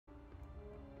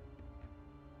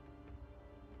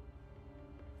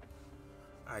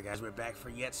Alright guys, we're back for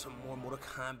yet some more Mortal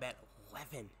Kombat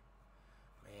 11.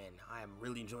 Man, I am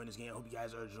really enjoying this game. I hope you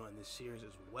guys are enjoying this series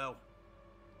as well.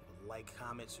 Like,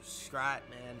 comment, subscribe,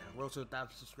 man. Road to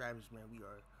 1,000 subscribers, man.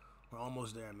 We're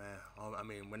almost there, man. I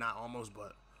mean, we're not almost,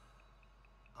 but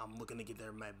I'm looking to get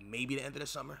there, man. Maybe the end of the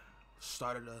summer,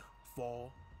 start of the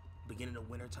fall, beginning of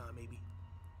winter time, maybe.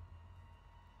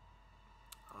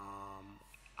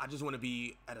 I just want to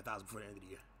be at 1,000 before the end of the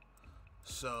year.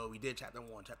 So we did chapter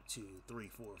 1, chapter 2, 3,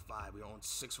 4, 5. We're on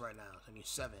 6 right now. I mean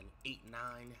 7, 8, 9,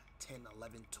 10,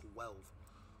 11, 12.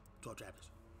 12 chapters.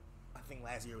 I think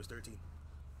last year was 13.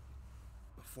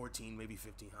 14, maybe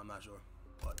 15. I'm not sure.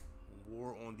 But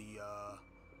war on the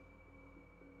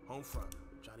home front.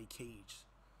 Johnny Cage.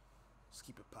 Let's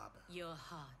keep it popping. Your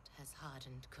heart has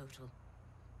hardened, Kotal.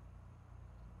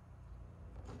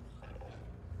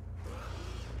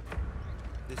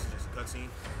 This is just a cutscene.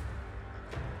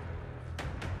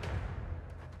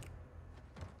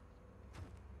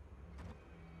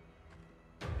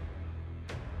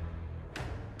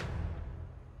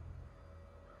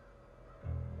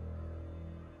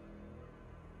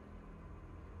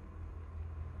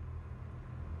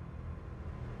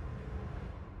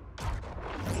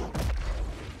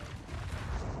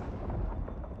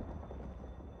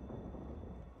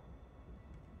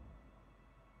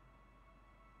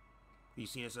 You've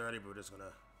seen this already, but we're just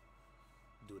gonna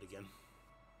do it again.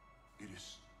 It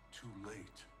is too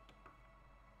late.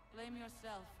 Blame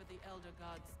yourself for the Elder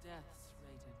God's deaths,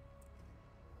 Raiden.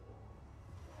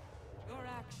 Your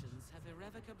actions have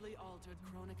irrevocably altered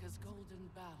Kronika's golden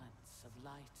balance of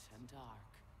light and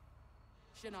dark.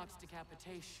 Shinnok's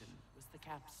decapitation was the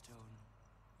capstone.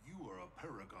 You are a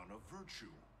paragon of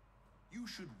virtue. You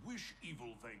should wish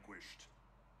evil vanquished.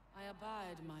 I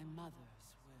abide my mother's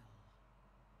will.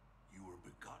 You were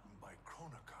begotten by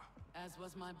Kronika. As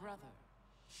was my brother,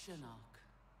 Shinnok.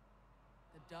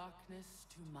 The darkness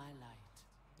to my light.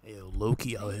 Hey,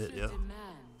 Loki out here, Nature yeah.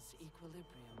 demands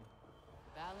equilibrium.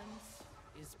 Balance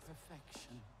is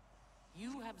perfection.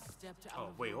 You have stepped out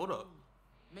of wait, your hold up. role,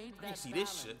 made I didn't that see this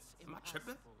shit. balance Am I tripping?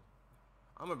 impossible.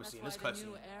 I remember That's seeing this why the cutscene.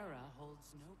 new era holds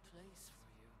no place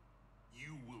for you.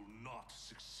 You will not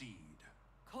succeed.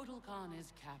 Kotal Khan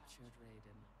is captured,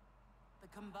 Raiden. The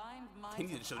combined might They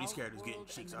need to show these of characters getting Outworld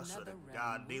cheeks. and I swear to Another Realm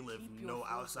God, they will live keep no your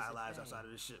forces outside at lives bay, outside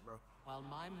of this shit, bro. while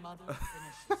my mother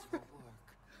finishes her work.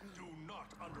 Do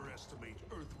not underestimate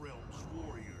Earthrealm's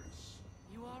warriors.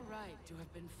 You are right to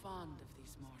have been fond of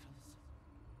these mortals.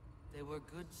 They were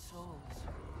good souls.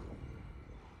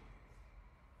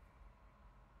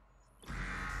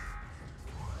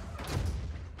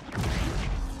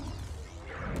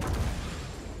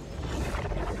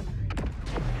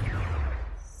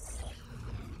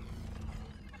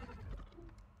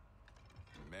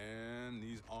 Man,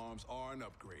 these arms are an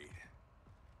upgrade.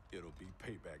 It'll be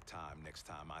payback time next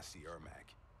time I see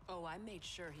Ermac. Oh, I made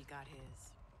sure he got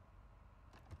his.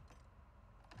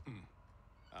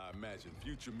 I imagine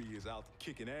future me is out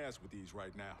kicking ass with these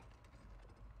right now.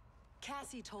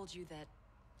 Cassie told you that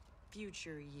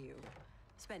future you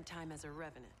spent time as a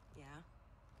revenant, yeah?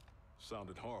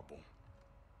 Sounded horrible.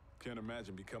 Can't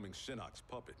imagine becoming Shinnok's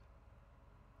puppet.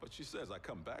 But she says I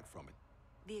come back from it.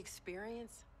 The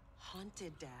experience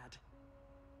haunted Dad.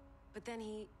 But then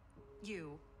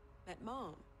you, met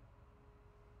Mom.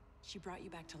 She brought you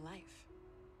back to life.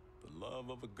 The love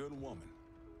of a good woman.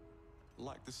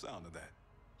 Like the sound of that.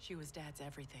 She was Dad's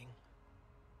everything.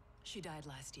 She died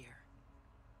last year.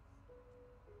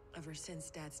 Ever since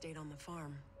Dad stayed on the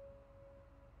farm,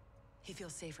 he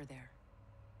feels safer there.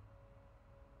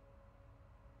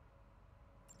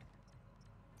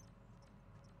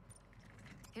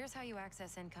 Here's how you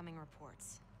access incoming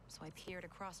reports. Swipe here to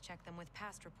cross-check them with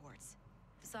past reports.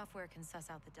 The software can suss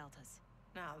out the deltas.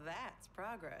 Now that's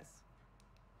progress.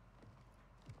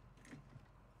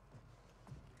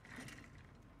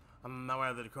 I'm not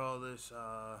ready to call this,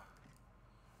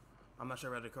 I'm not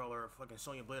sure whether to call her fucking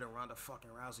Sonya Blade or Ronda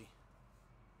fucking Rousey.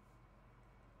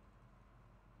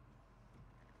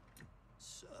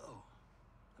 So,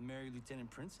 a married lieutenant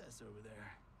princess over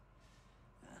there.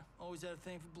 Always had a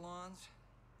thing for blondes.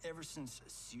 Ever since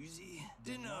Susie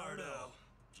DiNardo.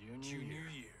 Junior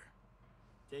year.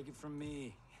 Take it from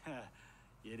me.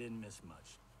 You didn't miss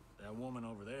much. That woman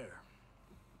over there,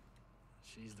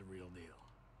 she's the real deal.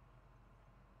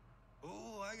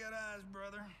 Oh, I got eyes,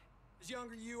 brother. As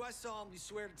younger you, I solemnly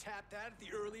swear to tap that at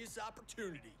the earliest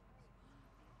opportunity.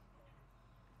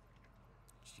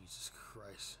 Jesus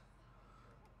Christ.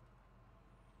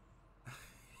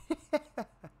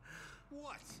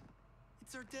 What?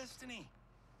 It's our destiny.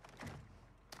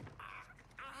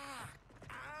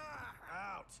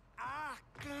 Out.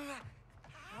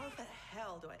 How the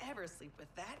hell do I ever sleep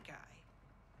with that guy?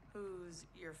 Who's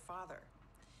your father?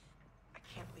 I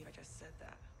can't believe I just said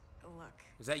that. Look.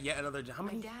 Is that yet another? How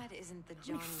many? My dad isn't the How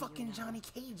Johnny many fucking you know. Johnny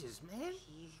Cages, man?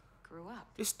 He grew up.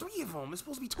 There's 3 of them. There's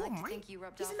supposed to be 2 of them, I right? think you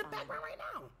rubbed He's off in the on background him. right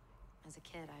now. As a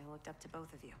kid, I looked up to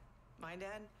both of you. My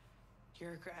dad,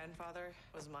 your grandfather,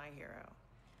 was my hero.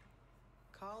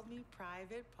 Called me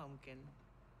Private Pumpkin.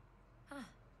 Huh.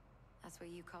 That's what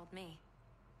you called me.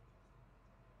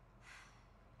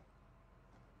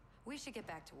 We should get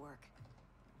back to work.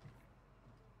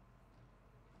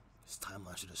 This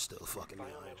timeline should have still fucking me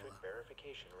on. Biometric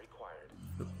verification required.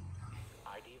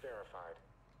 ID verified.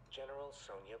 General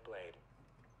Sonia Blade.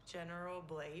 General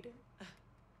Blade?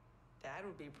 Dad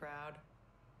would be proud.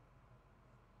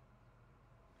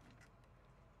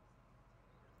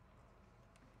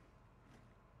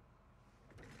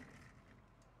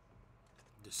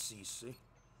 Deceased, see?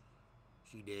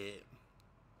 She dead.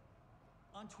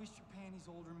 Untwist your panties,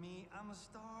 older me. I'm a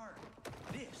star.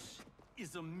 This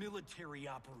is a military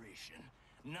operation,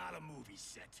 not a movie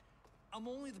set. I'm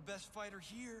only the best fighter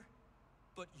here,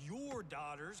 but your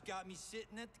daughters got me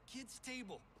sitting at the kids'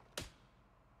 table.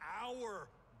 Our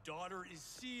daughter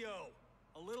is CO.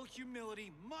 A little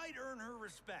humility might earn her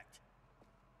respect.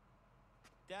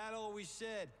 Dad always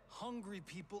said, hungry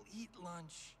people eat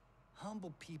lunch,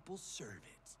 humble people serve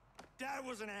it. Dad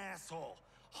was an asshole.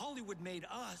 Hollywood made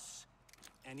us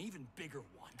an even bigger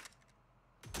one.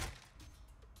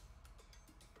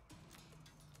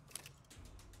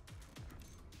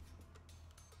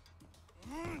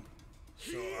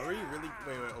 So are we really?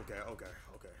 Wait. Okay.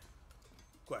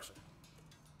 Question.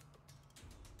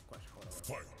 Hold on.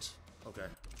 Fight. Okay.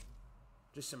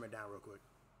 Just simmer down real quick.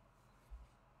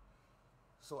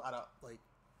 So I don't like.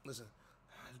 Listen,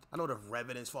 I know the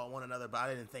Revenants fought one another, but I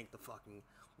didn't think the fucking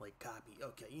like copy.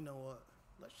 Okay, you know what?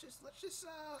 Let's just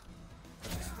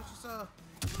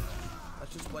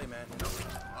play, man. You know?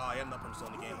 Oh, yeah, nothing still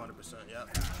in the game, 100%.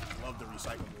 Yep. Love the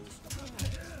recycle moves.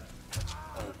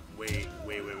 Oh, wait.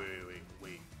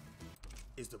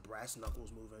 Is the brass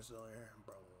knuckles moving still here?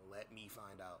 Bro, let me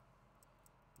find out.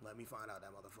 Let me find out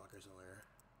that motherfucker's still here.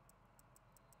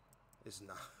 It's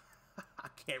not. I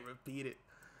can't repeat it.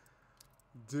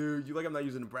 Dude, you like I'm not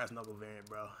using the brass knuckle variant,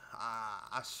 bro.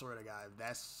 I swear to God, if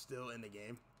that's still in the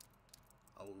game,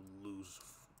 I will lose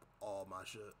all my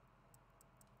shit.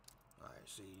 Alright,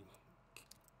 see.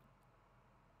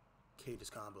 Cage's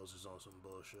combos is on some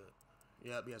bullshit.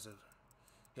 Yep, he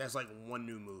has like one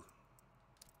new move.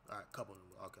 Alright, couple new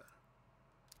moves. Okay.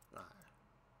 Alright.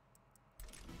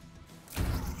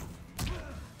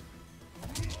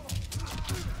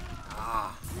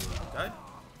 Okay.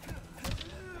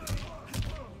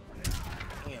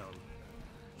 Damn.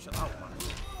 Chill out, man.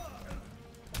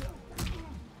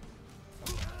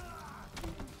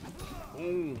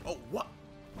 Boom. Oh, what?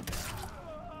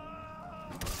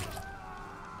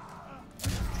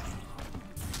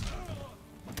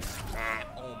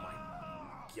 Oh my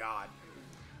God.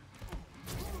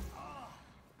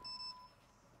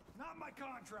 Not my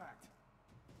contract.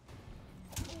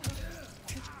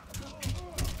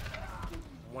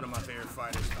 One of my favorite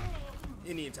fighters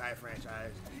in the entire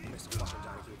franchise, Mr. fucking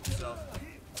Johnny Cage himself.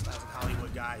 Classic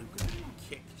Hollywood guy who can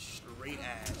kick straight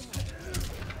ass.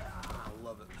 I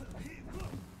love it.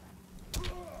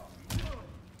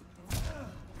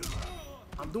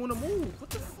 I'm doing a move. What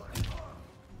the fuck?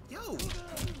 Yo.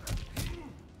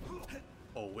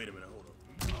 Oh, wait a minute. Hold up.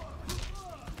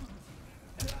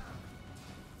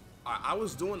 Alright, I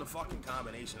was doing the fucking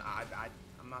combination.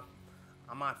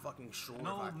 I'm not fucking sure. An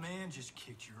old man just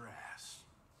kicked your ass.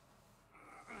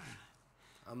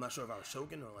 I'm not sure if I was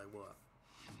choking or like what.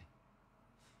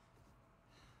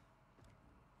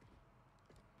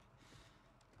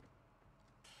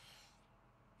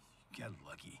 Got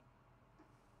lucky.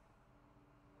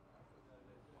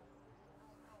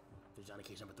 There's Johnny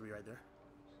Cage number 3 right there.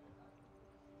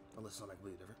 Unless it's something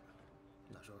completely different.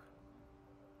 I'm not sure.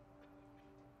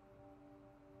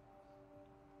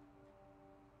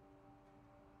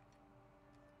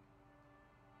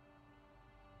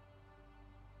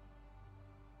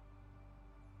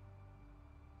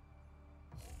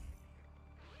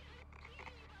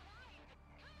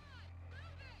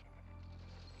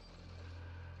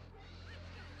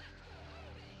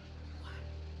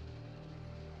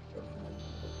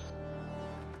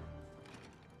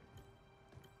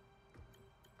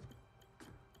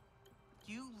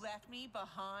 You left me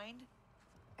behind?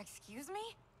 Excuse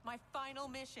me? My final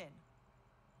mission.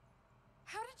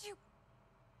 How did you...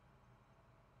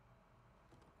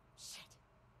 Shit.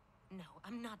 No,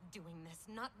 I'm not doing this.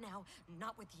 Not now.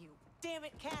 Not with you. Damn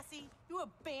it, Cassie. You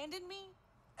abandoned me?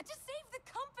 To save the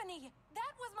company!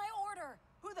 That was my order!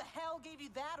 Who the hell gave you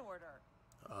that order?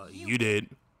 You did.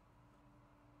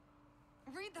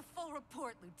 Read the full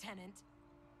report, Lieutenant.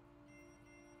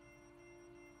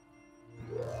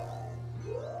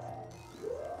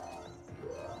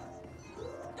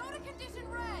 Go to condition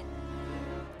red.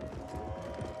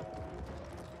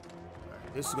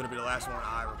 This is gonna be the last one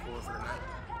I record for tonight.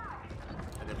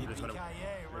 And then we're just gonna.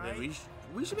 And then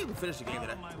we should be able to finish the game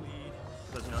today.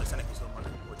 Because you know it's technically still Monday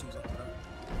or Tuesday. You know?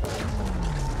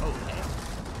 Oh damn.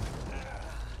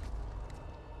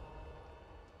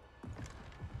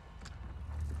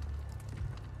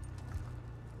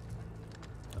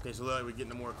 Okay, so we're getting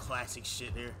the more classic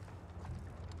shit here.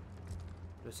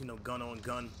 There's no gun on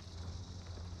gun.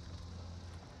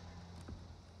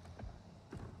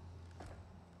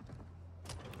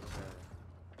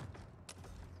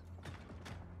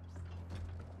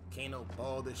 Kano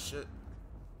ball this shit.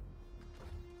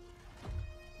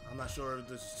 I'm not sure if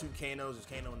there's two Kanos, there's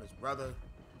Kano and his brother.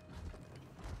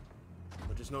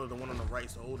 But just know the one on the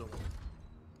right's the older one.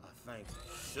 I think.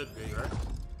 Should be, right?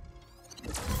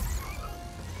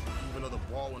 Even though the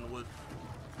ball one would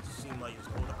seem like it's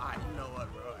older. I know what,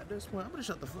 bro. At this point, I'm gonna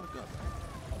shut the fuck up.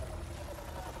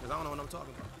 Because I don't know what I'm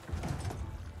talking about.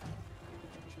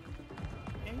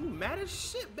 Man, you mad as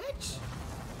shit, bitch.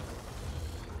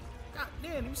 God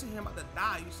damn, you see him about to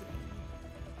die, you see.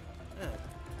 Yeah.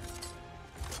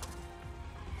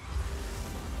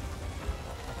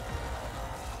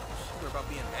 Shit about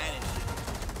being mad and shit.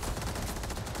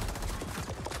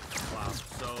 Wow,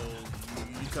 so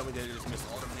you tell me that they just missed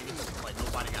all them niggas? Like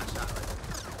nobody got shot right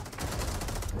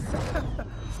there.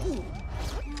 Ooh.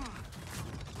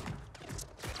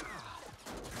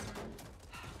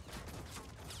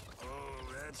 Oh,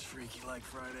 that's freaky like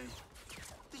Friday.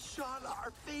 They shot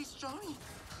our face, Johnny.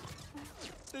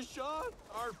 They shot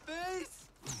our face.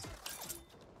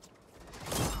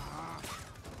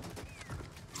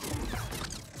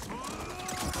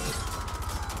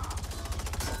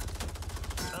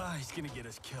 He's gonna get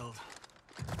us killed.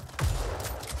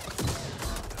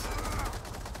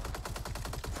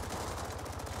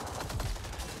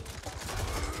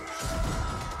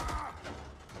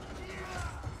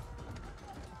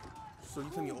 So you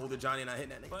tell me older Johnny not hitting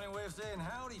that nigga? Funny way of saying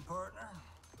howdy, partner.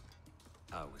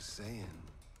 I was saying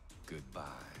goodbye.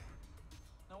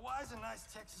 Now why is a nice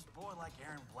Texas boy like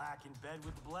Aaron Black in bed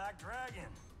with the Black Dragon?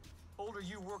 Older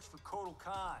you works for Kotal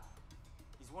Khan.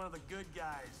 He's one of the good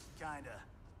guys, kinda.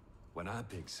 When I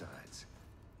pick sides,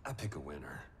 I pick a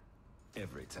winner.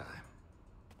 Every time.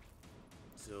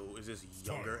 So is this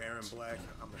younger Aaron Black?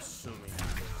 I'm assuming.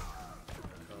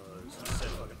 Because he said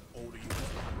fucking older you.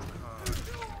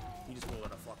 He just pulled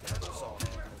out a fucking assault.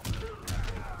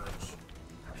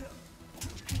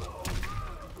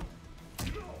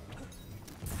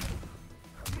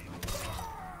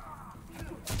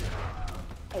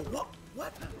 Oh, what?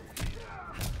 What?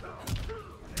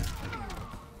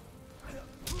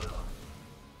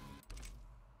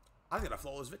 I got a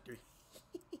flawless victory.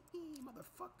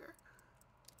 Motherfucker.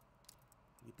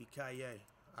 Yippee-ki-yay.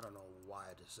 I don't know why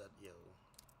I just said, yo.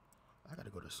 I gotta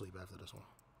go to sleep after this one.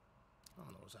 I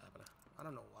don't know what's happening. I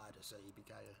don't know why I just said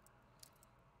yippee-ki-yay.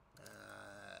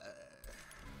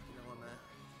 You know what, man?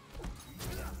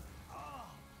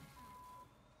 Oh,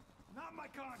 not my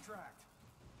contract.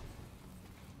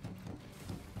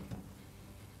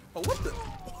 Oh, what the?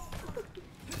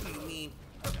 What do you mean?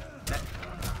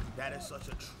 That is such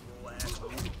a troll ass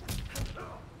move.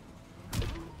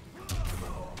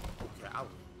 Okay, I'll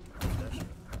do that shit.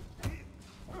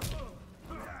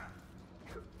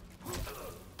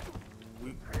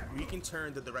 We can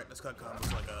turn the director's cut combo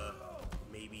to like a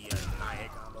maybe a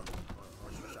 9-hit combo. Or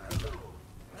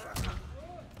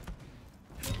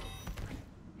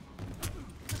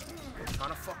I'm trying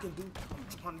to fucking do. I'm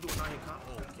trying to do a 9-hit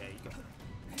combo. Okay, you can.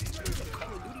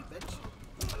 Call of Duty, bitch.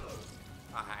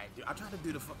 Alright, dude. I tried to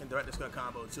do the fucking director's cut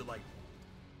combo to like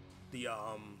the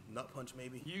nut punch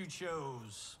maybe. You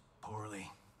chose poorly.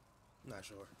 Not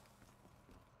sure.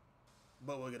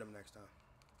 But we'll get him next time.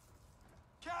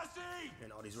 Cassie!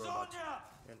 And all these robots. Sonya!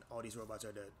 And all these robots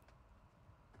are dead.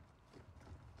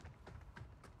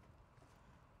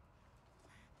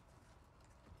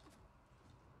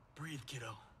 Breathe,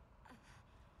 kiddo.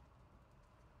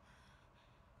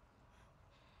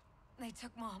 They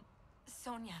took Mom,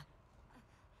 Sonya.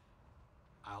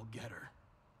 I'll get her.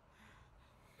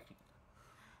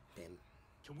 Damn.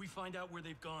 Can we find out where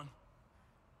they've gone?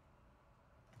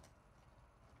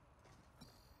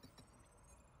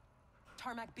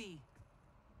 Tarmac B.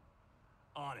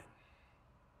 On it.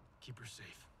 Keep her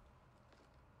safe.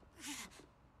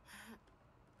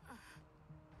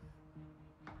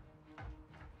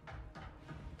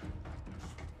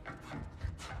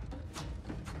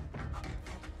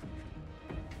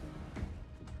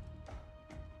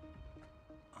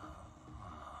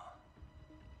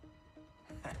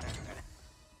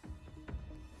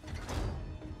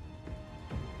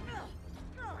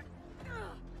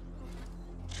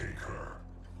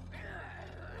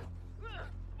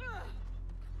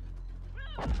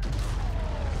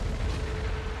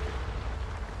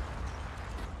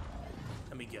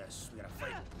 guess. We gotta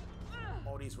fight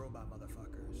all these robot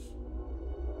motherfuckers.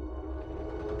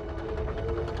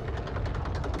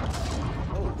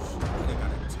 Oh shit,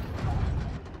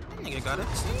 nigga got a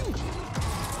team.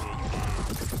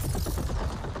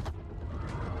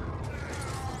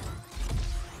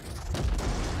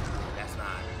 That's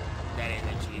not. That ain't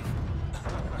it, Chief.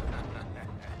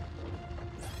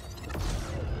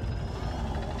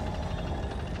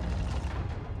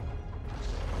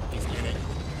 He's in it.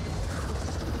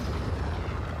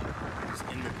 He's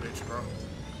in the bitch, bro.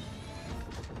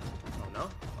 Oh no?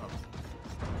 Oh.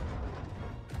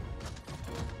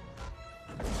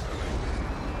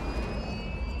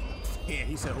 Yeah,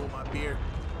 he said, hold my beer.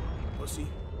 Pussy.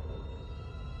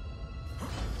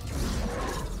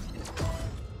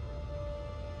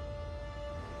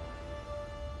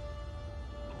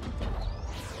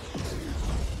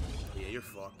 Yeah, you're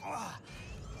fucked.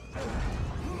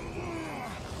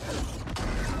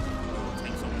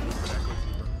 Take some food for that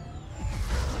quickly, bro.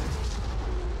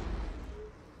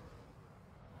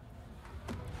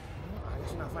 I guess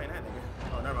you're not fighting that nigga.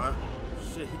 Oh, never mind.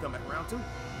 Shit, he come back around too?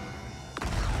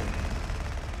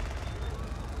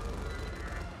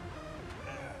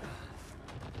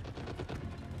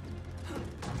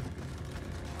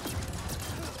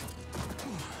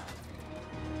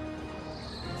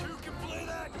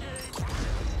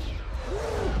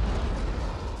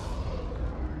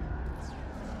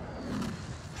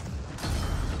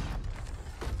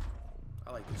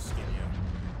 I like this skin, yeah.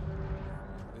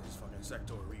 This is fucking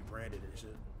Sector rebranded and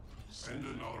shit. Send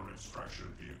another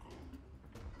extraction vehicle.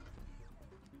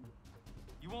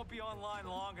 You won't be online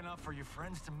long enough for your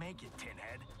friends to make it,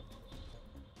 Pinhead.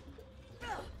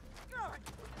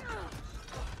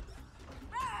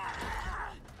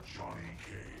 Johnny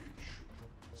Cage.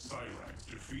 Cyrax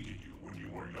defeated you when you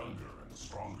were younger and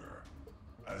stronger.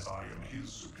 As I am his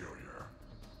superior,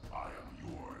 I am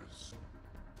yours.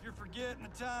 You're forgetting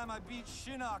the time I beat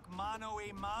Shinnok mano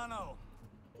a mano.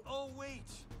 Oh wait,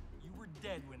 you were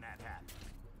dead when that happened.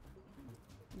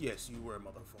 Yes, you were,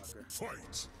 motherfucker.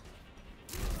 Fight!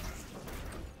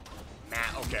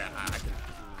 Nah, okay, I can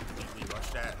easily rush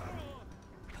that.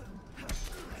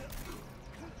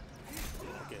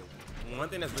 Okay, one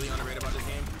thing that's really underrated about this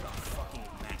game is the fucking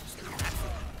maps. The maps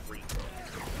are great.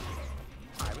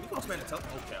 Alright, when you go spend the tele-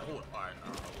 okay, hold on. Alright,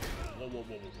 whoa.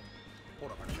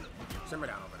 Hold on, simmer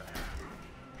down over there.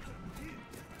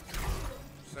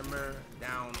 Simmer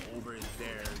down over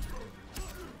there.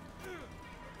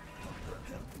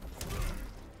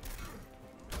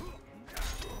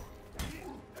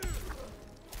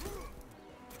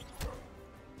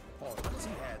 Oh, what does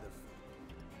he have?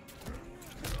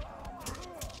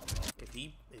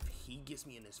 If he gets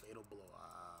me in this fatal blow,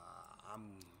 I'm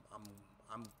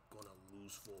gonna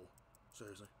lose full.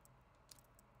 Seriously.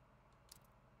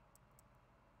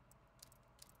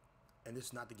 And this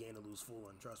is not the game to lose full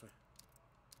in, trust me.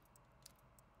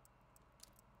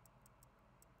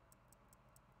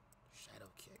 Shadow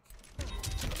kick.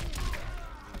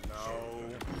 No.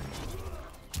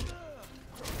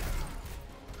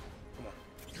 Come on.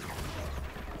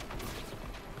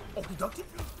 Oh, he ducked it?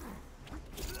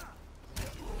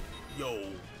 Yo.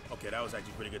 Okay, that was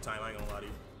actually pretty good time. I ain't gonna lie to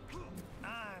you.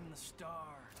 I'm the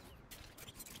star.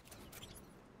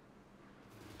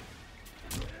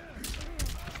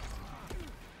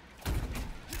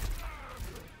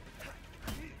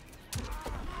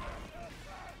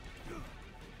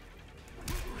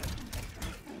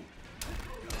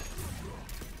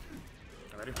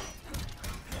 Ready?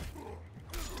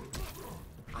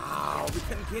 Oh, we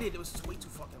couldn't get it. It was just way too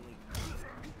fucking late.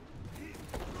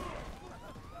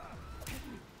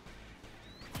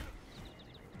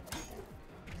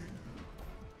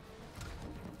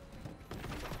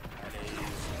 That is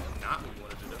not what we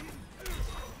wanted to do.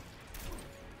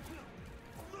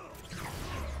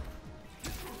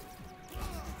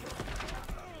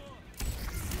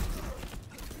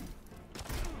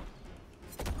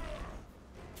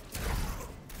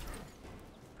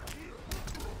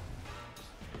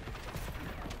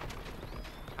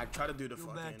 I try to do the Go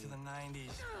fucking back to the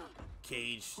 90s.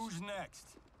 cage. Who's next?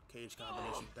 Cage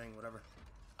combination thing, whatever.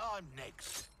 I'm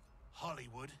next.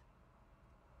 Hollywood.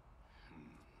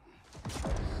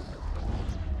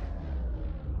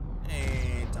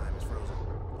 And time is frozen.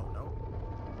 Oh no.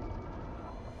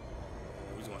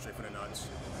 Oh, he's going straight for the nuts.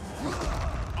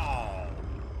 Oh.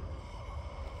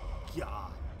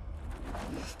 God.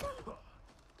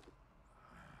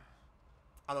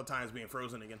 I love time's being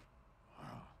frozen again.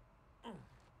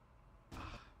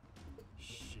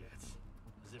 Shit.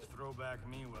 As if throwback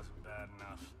me wasn't bad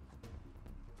enough.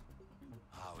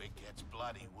 Oh, it gets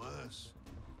bloody worse.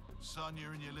 Sonya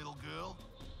and your little girl,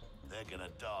 they're they're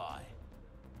gonna die.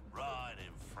 Right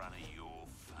in front of your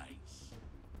face.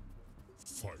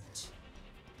 Fight.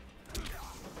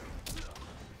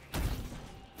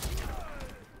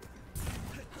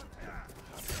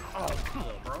 Oh, come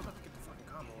on, bro. I have to get the fucking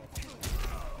combo off.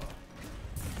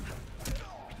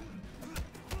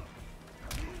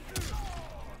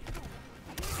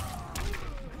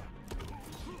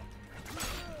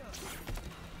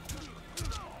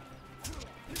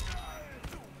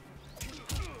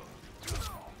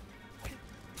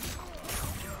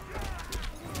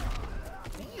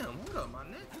 Damn, what up, my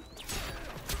nigga?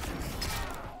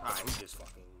 Alright, he just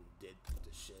fucking did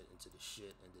the shit into the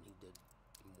shit, and then he did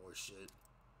more shit.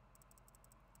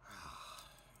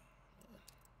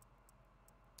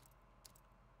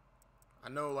 I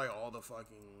know, like, all the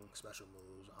fucking special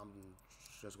moves. I'm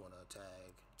just gonna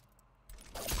tag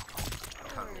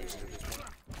combination at this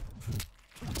point.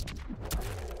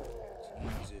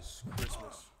 Jesus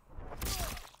Christmas.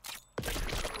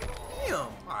 Damn!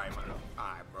 Alright, man.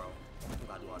 Alright, bro. I'm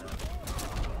gotta do all that.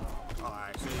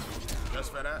 Alright, see? Just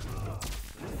for that?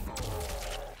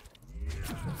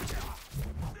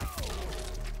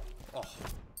 Oh.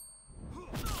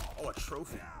 Oh, a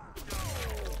trophy.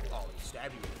 Oh, he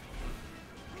stabbed you.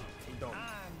 He don't.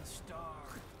 I'm the star.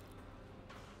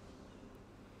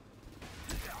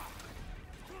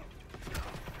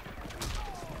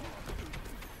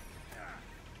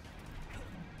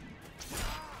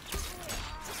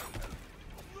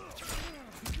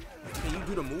 Can you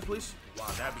do the move, please?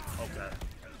 Wow, that'd be okay.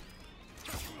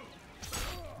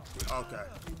 Okay.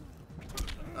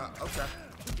 Okay.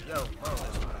 Yo, bro,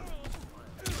 that's fine.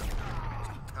 Just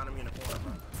keep counting me in the corner,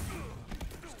 bro.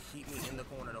 Just keep me in the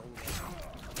corner the whole game.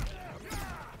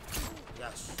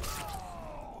 Yes.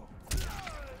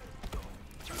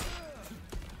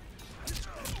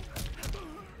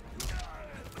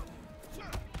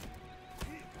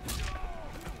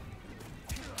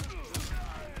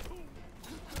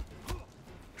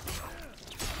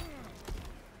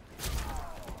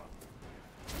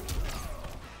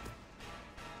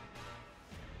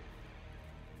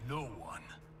 No one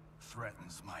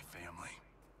threatens my family.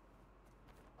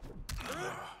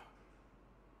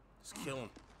 Just kill him.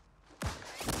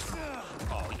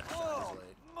 Oh, he got shot in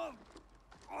his leg.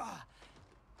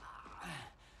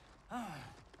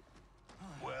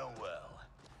 Well, well.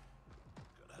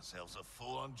 Got ourselves a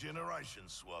full-on generation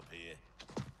swap here.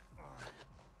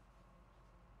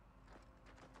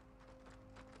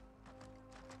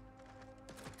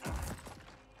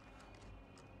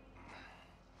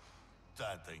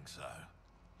 Don't think so.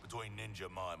 Between Ninja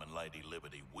Mime and Lady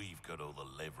Liberty, we've got all the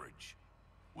leverage.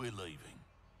 We're leaving.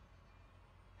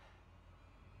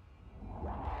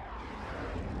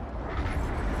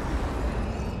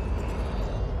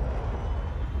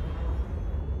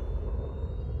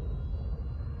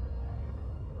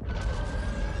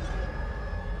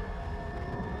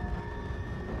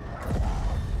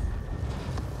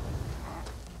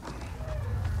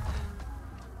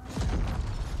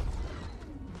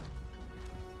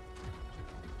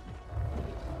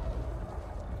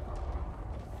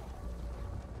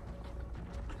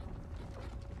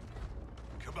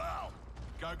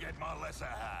 Go get my lesser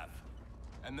half.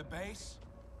 And the base?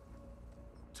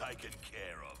 Taken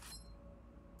care of.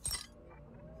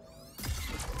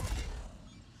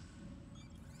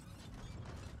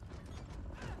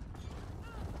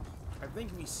 I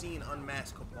think we've seen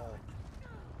Unmasked Cabal.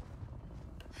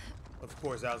 Of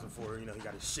course, that was before, you know, he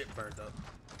got his shit burnt up.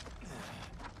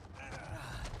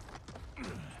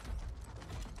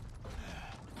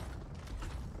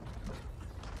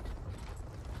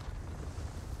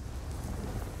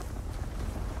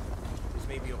 This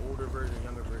may be an older version,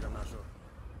 younger version, I'm not sure.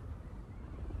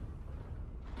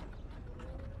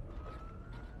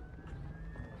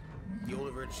 The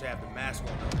older version should have the mask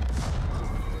on though.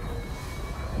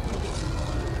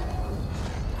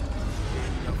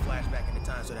 You know, flashback in the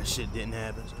time so that shit didn't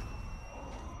happen. So.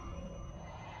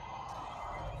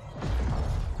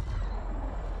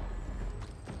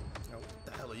 Yo, what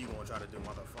the hell are you gonna try to do,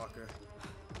 motherfucker?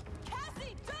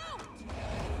 Cassie, don't!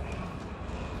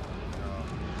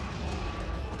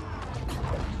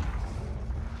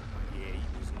 Yeah, he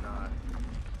was not.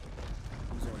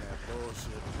 He was on that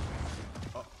bullshit.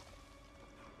 Oh.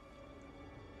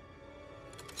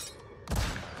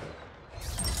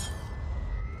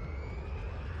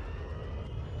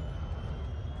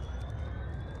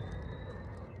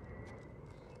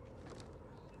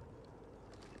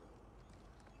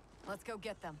 Let's go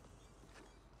get them.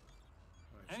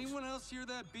 Anyone else hear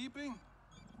that beeping?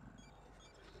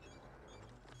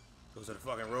 Those are the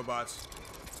fucking robots.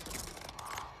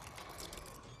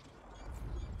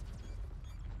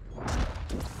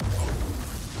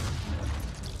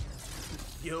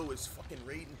 Yo, it's fucking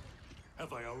Raiden.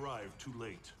 Have I arrived too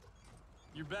late?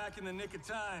 You're back in the nick of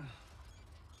time.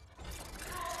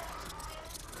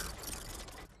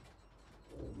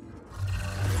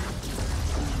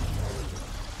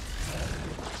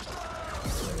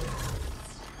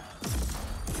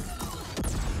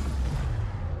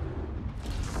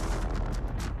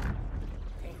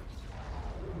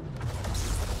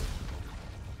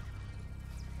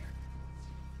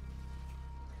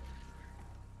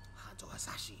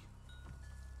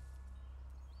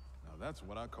 Now that's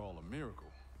what I call a miracle.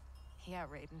 Yeah,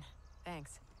 Raiden.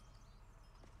 Thanks.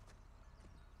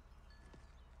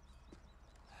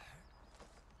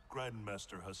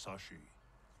 Grandmaster Hasashi,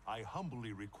 I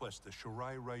humbly request the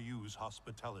Shirai Ryu's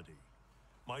hospitality.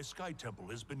 My Sky Temple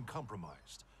has been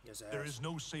compromised. Yes, there is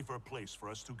no safer place for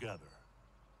us to gather.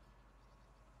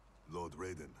 Lord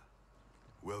Raiden,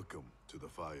 welcome to the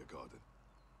Fire Garden.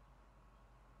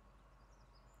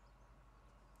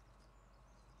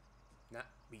 Nah,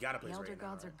 we gotta play The Elder right now,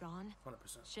 Gods right? are gone?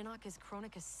 100%. Shinnok is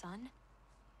Kronika's son?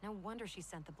 No wonder she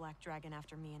sent the Black Dragon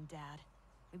after me and Dad.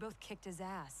 We both kicked his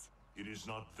ass. It is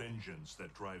not vengeance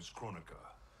that drives Kronika.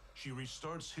 She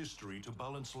restarts history to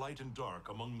balance light and dark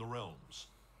among the realms.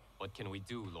 What can we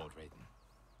do, Lord Raiden?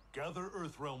 Gather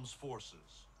Earthrealm's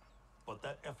forces. But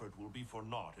that effort will be for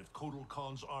naught if Kotal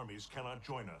Khan's armies cannot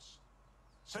join us.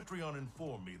 Cetrion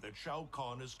informed me that Shao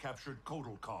Kahn has captured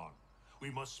Kotal Khan. We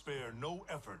must spare no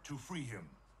effort to free him.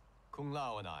 Kung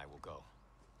Lao and I will go.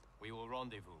 We will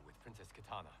rendezvous with Princess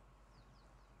Kitana.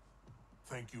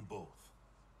 Thank you both.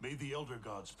 May the Elder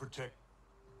Gods protect...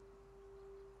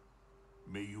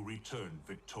 May you return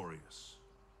victorious.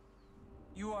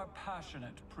 You are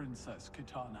passionate, Princess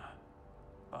Kitana.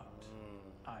 But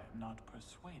I am not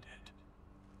persuaded.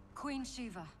 Queen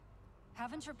Shiva,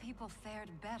 haven't your people fared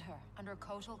better under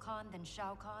Kotal Khan than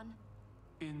Shao Kahn?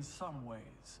 In some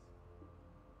ways.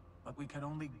 But we can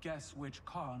only guess which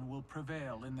Khan will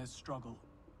prevail in this struggle.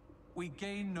 We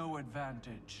gain no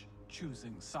advantage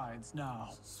choosing sides now.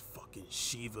 This is fucking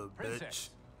Shiva,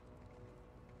 Princess.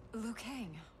 bitch. Liu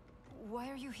Kang, why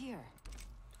are you here?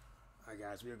 Alright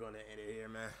guys, we're gonna end it here,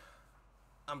 man.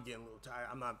 I'm getting a little tired.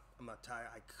 I'm not tired.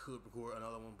 I could record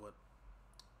another one, but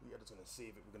we are just gonna save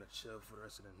it. We're gonna chill for the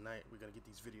rest of the night. We're gonna get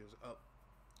these videos up,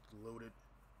 loaded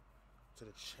to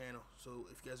the channel. So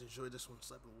if you guys enjoyed this one,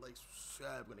 slap a like,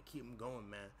 subscribe. We're gonna keep them going,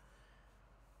 man.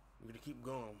 We're gonna keep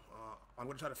going. I'm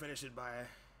gonna try to finish it by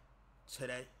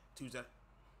today, Tuesday,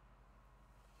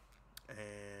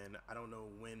 and I don't know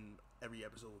when every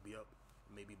episode will be up.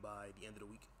 Maybe by the end of the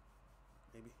week.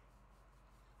 Maybe.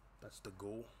 That's the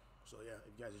goal. So yeah,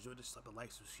 if you guys enjoyed this, slap a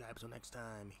like, subscribe. Till next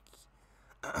time.